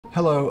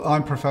Hello,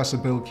 I'm Professor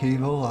Bill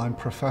Keevil. I'm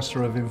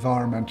Professor of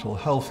Environmental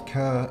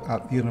Healthcare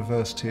at the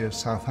University of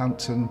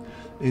Southampton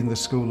in the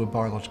School of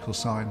Biological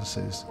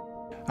Sciences.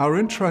 Our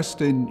interest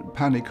in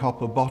Paani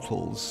copper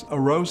bottles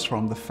arose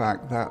from the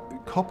fact that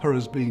copper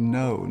has been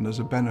known as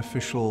a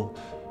beneficial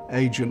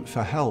agent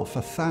for health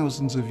for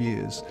thousands of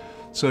years.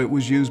 So it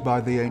was used by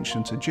the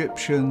ancient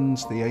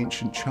Egyptians, the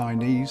ancient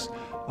Chinese,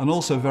 and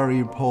also very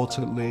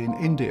importantly in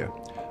India.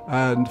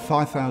 And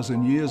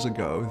 5,000 years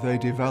ago, they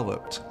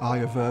developed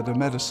Ayurveda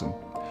medicine.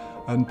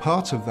 And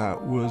part of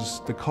that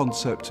was the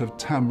concept of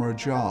Tamra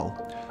Jal.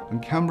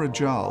 And Tamra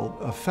Jal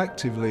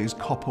effectively is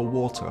copper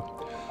water.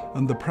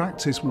 And the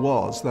practice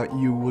was that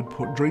you would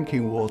put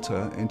drinking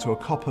water into a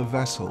copper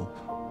vessel,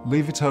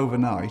 leave it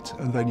overnight,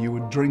 and then you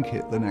would drink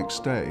it the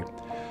next day.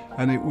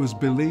 And it was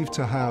believed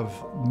to have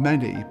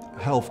many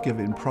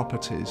health-giving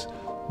properties,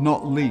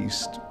 not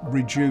least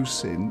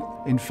reducing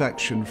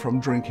infection from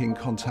drinking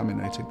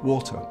contaminated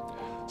water.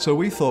 So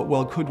we thought,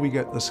 well, could we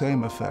get the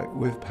same effect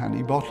with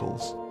Paani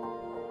bottles?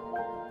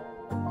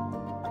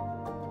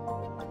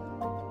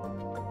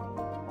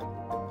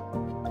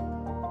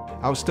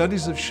 Our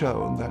studies have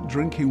shown that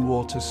drinking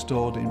water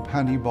stored in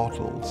Paani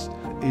bottles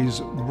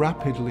is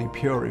rapidly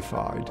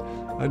purified,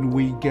 and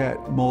we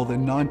get more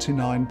than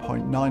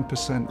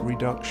 99.9%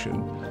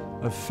 reduction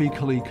of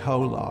fecal E.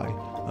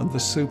 coli and the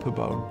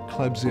superbug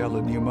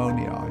Klebsiella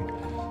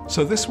pneumoniae.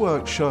 So this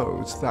work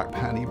shows that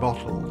Paani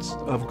bottles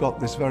have got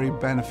this very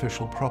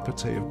beneficial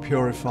property of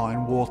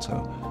purifying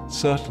water,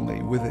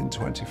 certainly within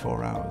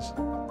 24 hours.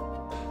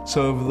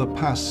 So over the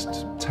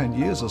past 10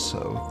 years or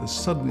so, there's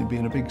suddenly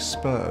been a big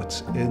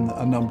spurt in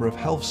a number of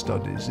health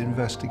studies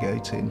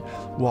investigating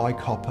why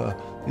copper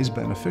is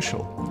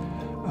beneficial.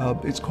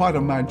 It's quite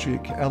a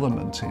magic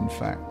element, in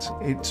fact.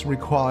 It's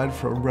required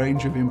for a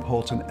range of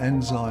important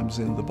enzymes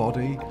in the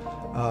body.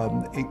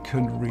 It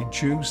can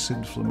reduce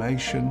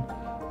inflammation.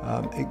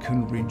 It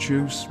can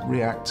reduce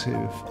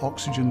reactive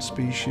oxygen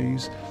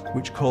species,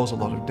 which cause a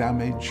lot of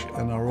damage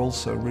and are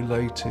also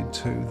related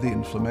to the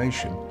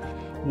inflammation.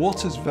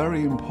 Water is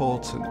very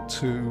important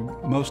to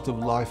most of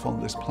life on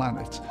this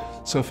planet.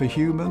 So for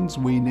humans,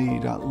 we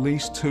need at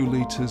least 2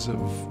 liters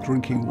of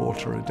drinking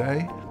water a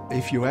day.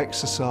 If you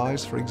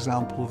exercise, for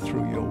example,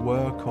 through your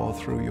work or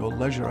through your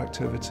leisure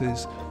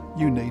activities,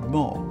 you need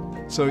more.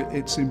 So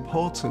it's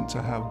important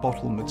to have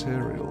bottle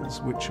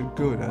materials which are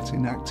good at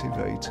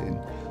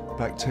inactivating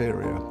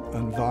bacteria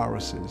and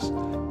viruses.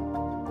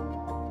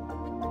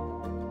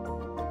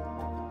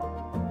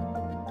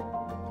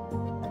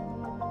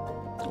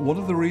 One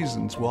of the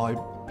reasons why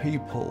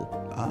people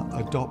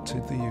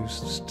adopted the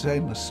use of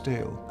stainless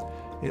steel,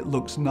 it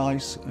looks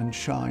nice and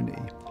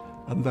shiny,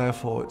 and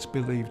therefore it's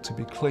believed to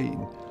be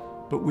clean.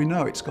 But we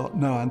know it's got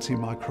no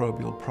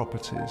antimicrobial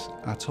properties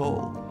at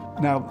all.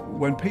 Now,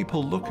 when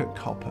people look at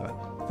copper,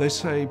 they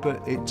say,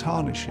 but it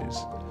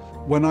tarnishes.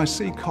 When I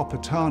see copper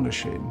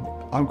tarnishing,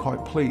 I'm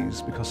quite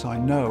pleased because I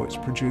know it's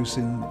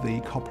producing the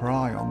copper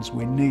ions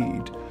we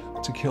need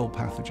to kill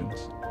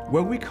pathogens.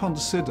 When we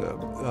consider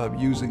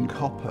using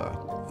copper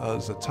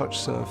as a touch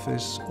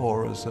surface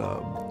or as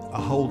a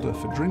holder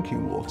for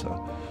drinking water,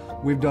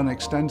 we've done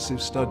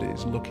extensive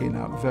studies looking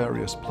at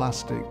various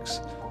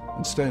plastics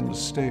and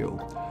stainless steel.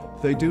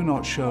 They do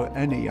not show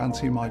any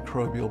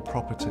antimicrobial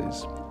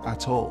properties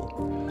at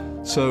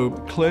all. So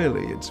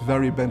clearly it's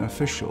very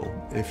beneficial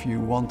if you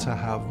want to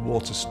have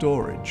water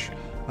storage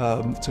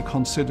to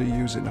consider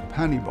using a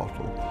Paani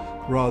bottle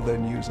rather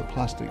than use a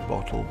plastic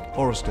bottle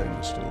or a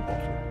stainless steel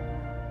bottle.